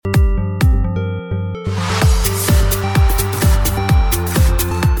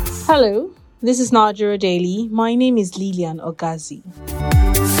Hello, this is Nigeria Daily. My name is Lilian Ogazi.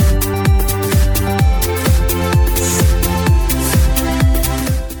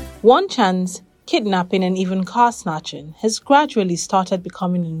 One chance, kidnapping and even car snatching has gradually started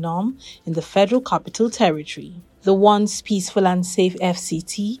becoming a norm in the Federal Capital Territory. The once peaceful and safe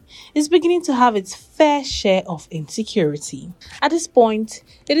FCT is beginning to have its fair share of insecurity. At this point,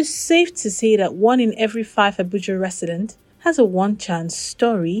 it is safe to say that 1 in every 5 Abuja residents has a one-chance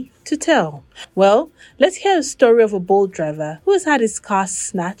story to tell. Well, let's hear a story of a bold driver who has had his car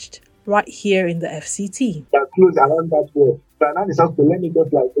snatched right here in the FCT. They're close around that wall. So I now decided to let me just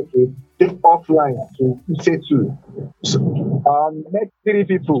take offline to say 2. So, next 3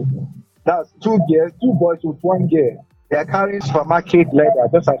 people. That's 2 girls, 2 boys with 1 girl. They are carrying supermarket leather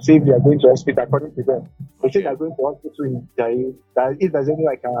just as if they are going to hospital, according to them. They say they are going to hospital in Jai. That if there's any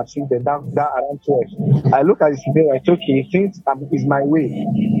way I can assist them, that around 12. I look at the scenario, I say, okay, since it's my way,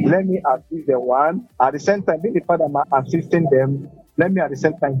 let me assist them one. At the same time, being the fact that I'm assisting them, let me at the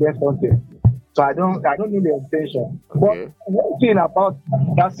same time get something. So I don't know the intention. But one thing about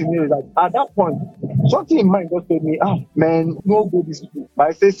that scenario is that at that point, something in mind just told me, man, no go this way. But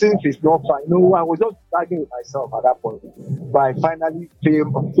I say since it's not fine, I was just arguing with myself at that point. But I finally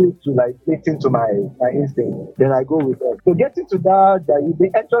failed to listen to my instinct. Then I go with it. So getting to that, the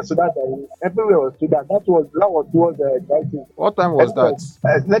entrance to that, everywhere was to that. That was towards the driving. What time was that?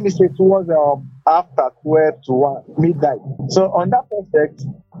 Let me say towards after 12 to 1 midnight. So on that prospect,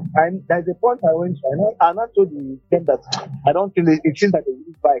 and there's a point I went to, and I told them that I don't feel it seems that they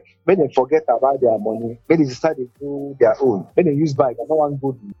use bike. When they forget about their money, when they decide to do their own, when they use bike, I don't want to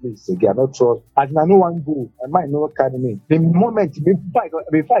go to the place again. I don't trust. As I know one go, I might know carry me. The moment before I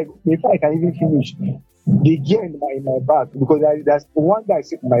can even finish, the gear in my back, because there's one guy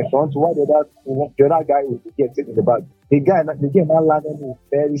sitting in my front, while the other guy with the gear sitting in the back. The guy now landed me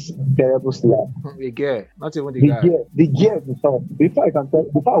very terrible slap. The gear, not even the guy. The gear before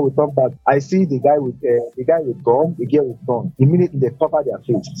I will talk back, I see the guy with gun, the gear with gun. Immediately they cover their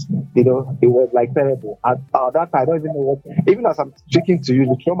face. It was like terrible. At that time, I don't even know what. Even as I'm speaking to you,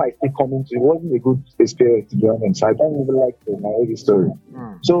 the trauma is still coming to. It wasn't a good experience to be honest. So I don't even like my own story.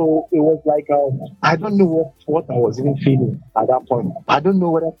 So it was like I don't know what I was even feeling at that point. I don't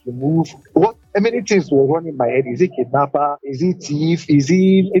know whether to move. Many things were running in my head. Is it kidnapper? Is it thief? Is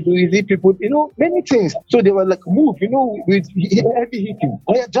it people? Many things. So they were like, move, with heavy hitting.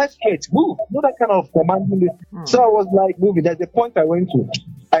 Oh yeah, just straight, move. That kind of commanding. So I was like moving. There's a point I went to.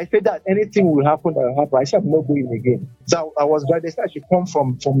 I said that anything will happen, that will happen. I said I'm not going again. So I was right. They said I should come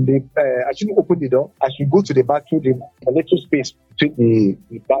from the. I shouldn't open the door. I should go to the back through the little space between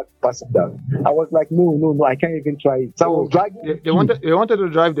the back passing down. I was like, no, I can't even try it. So I was dragging. They wanted to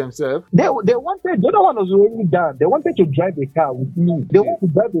drive themselves. They wanted. The other one was already done. They wanted to drive the car with me. They wanted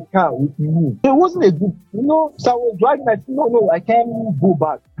to drive the car with me. It wasn't a good. So I was driving. I said, no, I can't go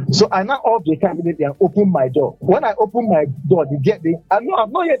back. So I now off the car immediately and open my door. When I open my door, I've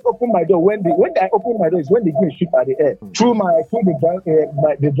not yet opened my door. When I open my door is when they give shoot at the air through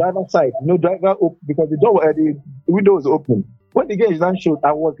the driver's side. Driver open because the window was open. When the guy is not shot,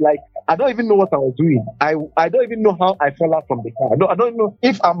 I was like, I don't even know what I was doing. I don't even know how I fell out from the car. I don't know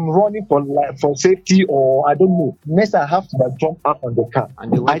if I'm running for safety or I don't know. Next, I have to jump out on the car.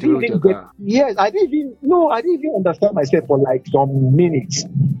 And I didn't even understand myself for like some minutes,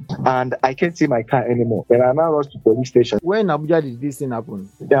 and I can't see my car anymore. Then I now rush to police station. Where in Abuja did this thing happen?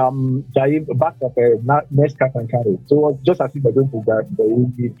 Back of next car and carry. So it was just as if they're going to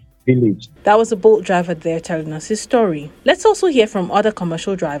the village. That was a boat driver there telling us his story. Let's also hear from other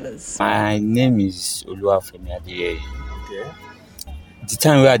commercial drivers. My name is Oluwafemi Adeyeye. Okay. The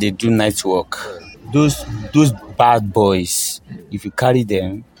time where they do night work, those bad boys, if you carry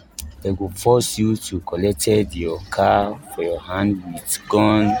them, they will force you to collect your car for your hand with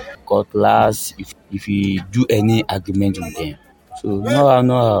gun, cutlass, if you do any agreement with them. So no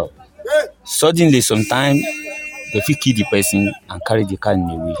how. Suddenly, sometimes they fit kill the person and carry the car in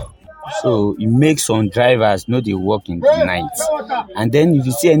a way. So it makes some drivers know they work in the night. And then if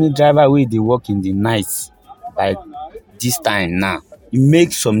you see any driver where they work in the night, like this time now, it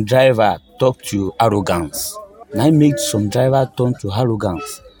makes some driver talk to arrogance. Now it makes some driver turn to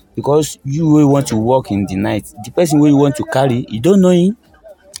arrogance. Because you will want to work in the night. The person where you want to carry, you don't know him.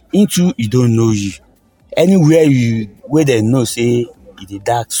 Into you don't know you. Anywhere where they know say it is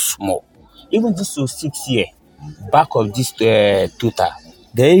dark small. Even this 6 year back of this total,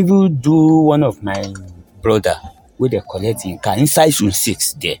 they even do one of my brother where they collecting car inside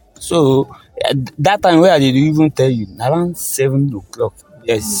 6 there. So that time where they even tell you around 7 o'clock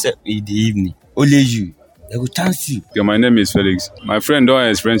in the evening, only you They will chance you. Okay, my name is Felix. My friend don't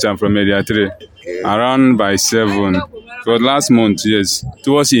experience I'm from Area 3. Around by 7. For last month, yes.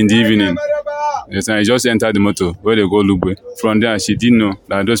 Towards in the evening. Yes, and I just entered the motor where they go Lubwe. From there, she didn't know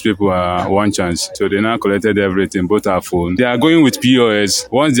that those people are one chance. So they now collected everything, both her phone. They are going with POS.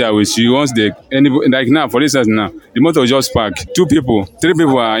 Once they are with you, like now, for instance, now, the motor just parked. 3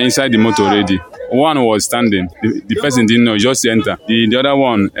 people are inside the motor already. One was standing. The person didn't know, just enter. The other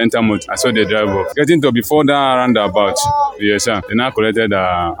one enter motor. I saw the driver. Getting to before that roundabout, yes, sir. They now collected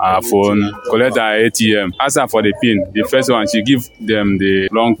her phone, collected her ATM. Asked her for the PIN. The first one, she give them the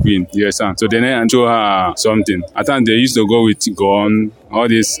long PIN. Yes, sir. So they then show her something. I think they used to go with gun, all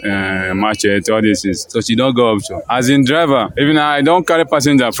this machete, all this is. So she don't go up to. As in driver, even I don't carry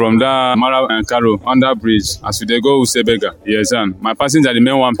passenger from that Mara and Caro under bridge. As they go Usebega. Yes, sir. My passenger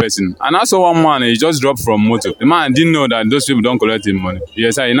remain one person. And I saw one man, he just dropped from motor. The man didn't know that those people don't collect him money.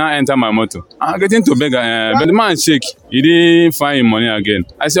 Yes, sir. He now enter my motor. I'm getting to Bega, but the man shake. He didn't find him money again.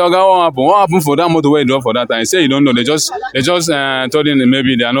 I said, okay, what happened? What happened for that motor where he dropped for that time? He said he don't know. They just told him that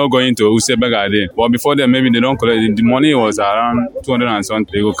maybe they are not going to Usebega again. But before that, maybe they don't collect. The money was around 200 and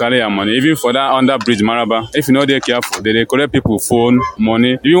something. They go carry your money. Even for that under bridge Maraba, if you know they're careful, they collect people phone,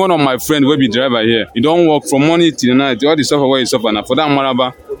 money. Even one of my friends will be driver here. He don't work from morning till night. All the suffer where he suffer now. For that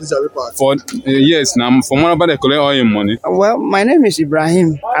Maraba, yes, now for Maraba they collect all your money. Well, my name is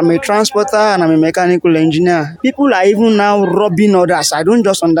Ibrahim. I'm a transporter and I'm a mechanical engineer. People are even now robbing others. I don't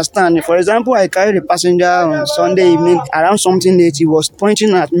just understand. For example, I carried a passenger on Sunday evening around something late. He was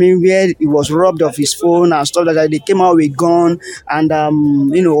pointing at me where he was robbed of his phone and stuff like that. They came out with gun and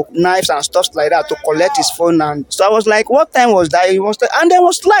knives and stuff like that to collect his phone. And so I was like, what time was that? And there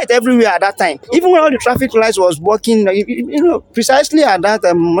was light everywhere at that time. Even when all the traffic lights was working, precisely at that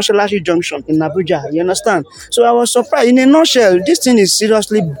Moshalashi junction in Abuja, you understand? So I was surprised. In a nutshell, this thing is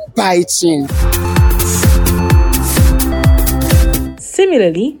seriously biting.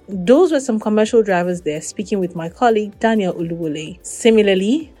 Similarly, those were some commercial drivers there speaking with my colleague Daniel Uluwole.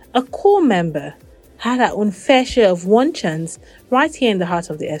 Similarly, a core member had her own fair share of one chance right here in the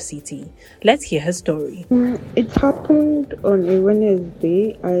heart of the FCT. Let's hear her story. It happened on a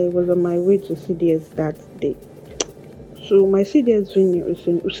Wednesday. I was on my way to CDS that day. So my CDS venue is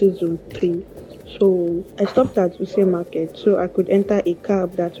in Use Zone 3. So I stopped at Use Market so I could enter a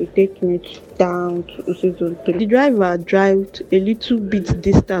cab that would take me down to Use Zone 3. The driver drove a little bit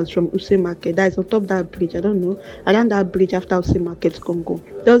distance from Use Market. That is on top of that bridge. I don't know. Around that bridge after Use Market, Congo.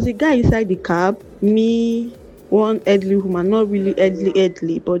 There was a guy inside the cab. Me, one elderly woman, not really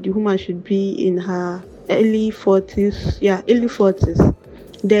elderly, but the woman should be in her early 40s. Yeah, early 40s.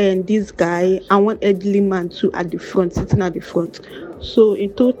 Then this guy and one elderly man too at the front, sitting at the front. So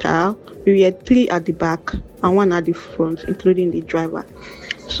in total, we had 3 at the back and 1 at the front, including the driver.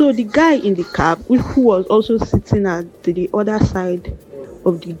 So the guy in the cab, who was also sitting at the other side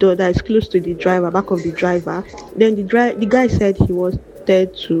of the door that is close to the driver, back of the driver, then the guy said he was there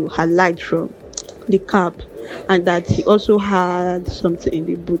to highlight from the cab and that he also had something in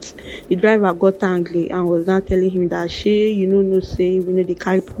the boot. The driver got angry and was now telling him that the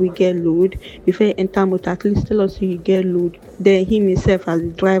carry we get load. Before you enter motor, at least tell us you get load. Then him himself as the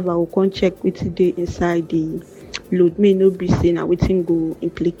driver will come check with the inside the load. May not be saying and waiting go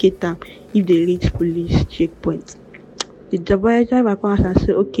implicate them if they reach police checkpoint. The driver comes and said,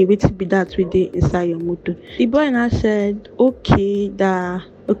 okay, wait be that with the inside your motor. The boy now said, okay,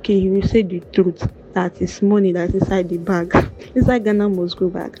 he will say the truth. That is money that's inside the bag. Inside Ghana must go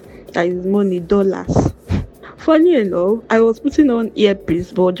bag. That is money, dollars. Funny enough, I was putting on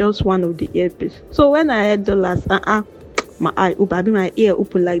earpiece, but just one of the earpiece. So when I heard dollars, my ear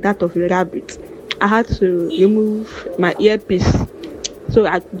open like that of a rabbit. I had to remove my earpiece so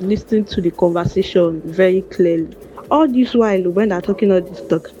I could listen to the conversation very clearly. All this while, when they're talking all this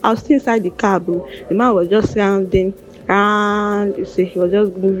talk, I was still inside the car, bro. The man was just sounding around, he was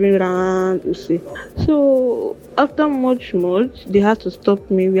just moving around, So after much, they had to stop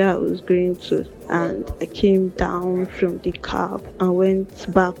me where I was going to, and I came down from the cab and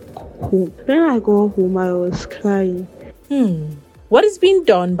went back home. When I got home, I was crying. What is being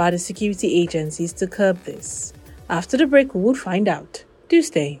done by the security agencies to curb this? After the break, we will find out. Do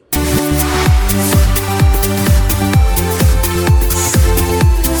stay.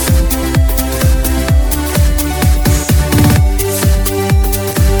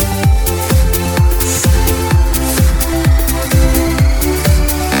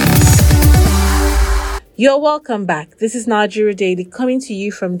 You're welcome back. This is Nigeria Daily coming to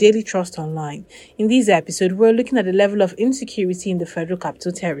you from Daily Trust Online. In this episode, we're looking at the level of insecurity in the Federal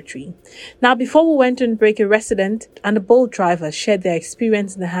Capital Territory. Now, before we went on break, a resident and a bold driver shared their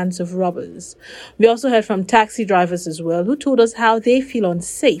experience in the hands of robbers. We also heard from taxi drivers as well, who told us how they feel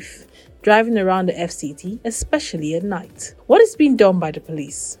unsafe driving around the FCT, especially at night. What is being done by the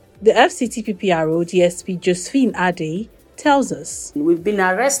police? The FCT PPRO DSP Josephine Ade tells us. We've been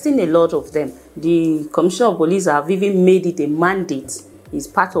arresting a lot of them. The Commissioner of Police have even made it a mandate. It's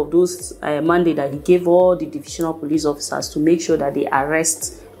part of those mandate that he gave all the divisional police officers to make sure that they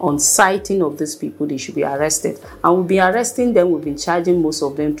arrest on sighting of these people. They should be arrested. And we've been arresting them. We've been charging most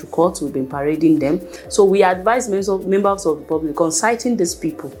of them to court. We've been parading them. So we advise members of the public on citing these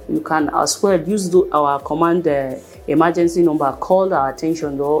people. You can as well use our command emergency number, call our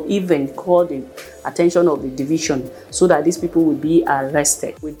attention, or even call the attention of the division so that these people will be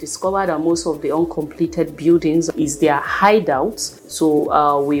arrested. We discovered that most of the uncompleted buildings is their hideouts.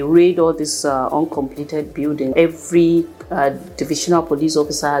 So we raid all these uncompleted buildings. Every divisional police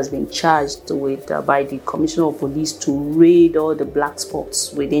officer has been charged with by the Commissioner of Police to raid all the black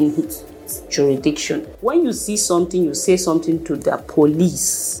spots within his jurisdiction. When you see something, you say something to the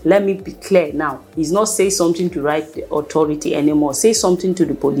police. Let me be clear now. It's not say something to right authority anymore. Say something to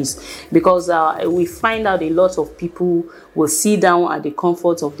the police, because we find out a lot of people will sit down at the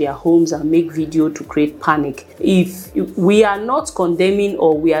comfort of their homes and make video to create panic. If we are not condemning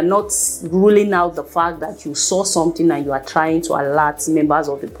or we are not ruling out the fact that you saw something and you are trying to alert members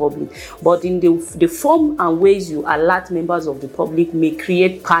of the public, but in the form and ways you alert members of the public may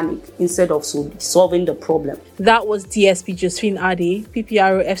create panic instead of solving the problem. That was DSP Josephine Ade,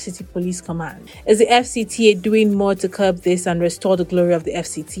 PPRO FCT Police Command. Is the FCTA doing more to curb this and restore the glory of the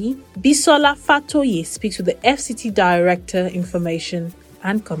FCT? Bisola Fatoye speaks with the FCT Director, Information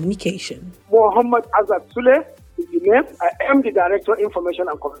and Communication. Muhammad Azad Sule is the name. I am the Director, Information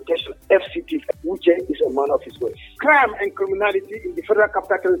and Communication, FCT, which is a man of his ways. Crime and criminality in the Federal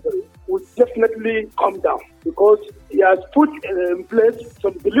Capital Territory will definitely come down, because he has put in place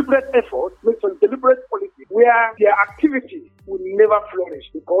some deliberate effort, made some deliberate policy where their activity will never flourish.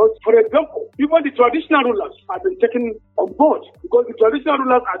 Because, for example, even the traditional rulers have been taken on board, because the traditional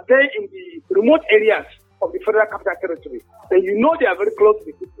rulers are there in the remote areas of the Federal Capital Territory. And you know they are very close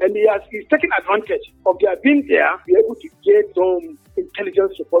with it. And he's taking advantage of their being there, be able to get some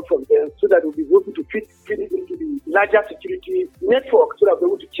intelligence support from them so that we'll be able to fit it into the larger security network so that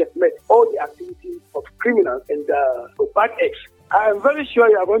we're able to checkmate all the activities of criminals and bad eggs. I am very sure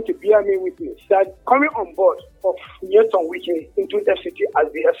you are going to bear me witness that coming on board of Nyesom Wike into FCT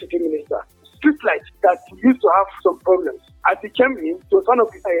as the FCT minister, street lights that used to have some problems, as he came in to one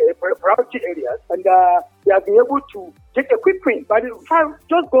of the priority areas, and they have been able to take a quick win. But if I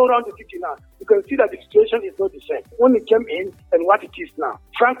just go around the city now, you can see that the situation is not the same when it came in and what it is now.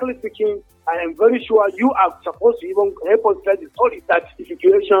 Frankly speaking, I am very sure you are supposed to even help us tell the story that the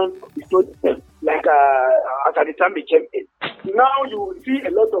situation is not the same like at the time it came in. Now you will see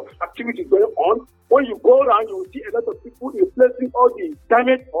a lot of activity going on. When you go around, you will see a lot of people replacing all the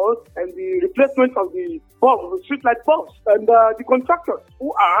damaged bulbs and the replacement of the bulbs, the street light bulbs. And the contractors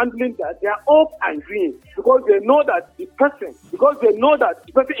who are handling that, they are up and green, because they know that the person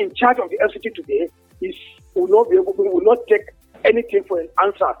in charge of the FCT today will not take anything for an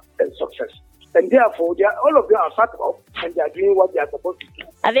answer and success. And therefore, all of them are sat up and they are doing what they are supposed to do.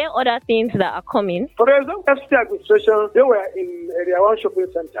 Are there other things that are coming? For example, FCT administration, they were in Area 1 shopping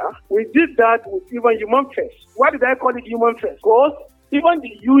center. We did that with even Human First. Why did I call it Human First? Because even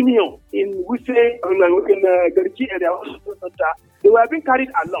the union in Gariki Area 1 shopping center, they were being carried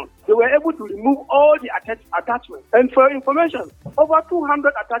along. They were able to remove all the attachments. And for information, over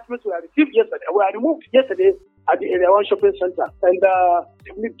 200 attachments were removed yesterday at the Area 1 shopping center. And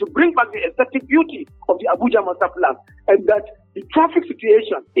to bring back the aesthetic beauty of the Abuja master plan. And that the traffic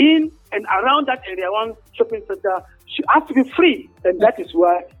situation in and around that Area 1 shopping center has to be free. And that is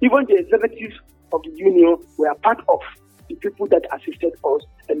why even the executives of the union were part of the people that assisted us.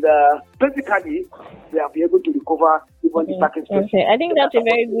 And basically, they have been able to recover even the parking space. Okay. I think that's a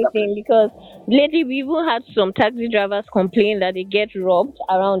very good thing, because lately we even had some taxi drivers complain that they get robbed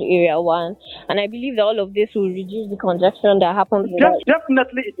around Area 1. And I believe that all of this will reduce the congestion that happens.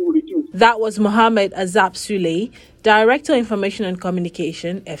 Definitely it will reduce. That was Mohammed Azab Sule, Director, Information and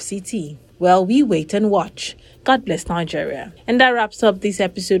Communication, FCT. Well, we wait and watch. God bless Nigeria. And that wraps up this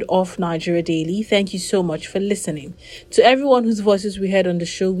episode of Nigeria Daily. Thank you so much for listening. To everyone whose voices we heard on the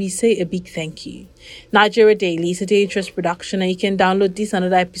show, we say a big thank you. Nigeria Daily is a Daily Trust production, and you can download this and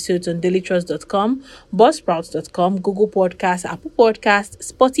other episodes on dailytrust.com, buzzsprouts.com, Google Podcasts, Apple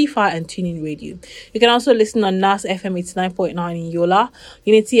Podcasts, Spotify, and TuneIn Radio. You can also listen on NAS FM 89.9 in Yola,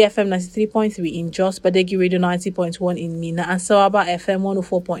 Unity FM 93.3 in Jos, Badegi Radio 90.1 in Mina, and Sawaba FM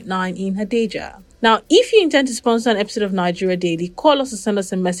 104.9 in Hadeja. Now, if you intend to sponsor an episode of Nigeria Daily, call us or send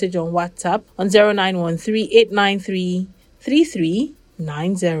us a message on WhatsApp on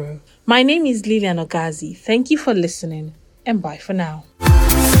 0913-893-3390. My name is Lilian Ogazi. Thank you for listening, and bye for now.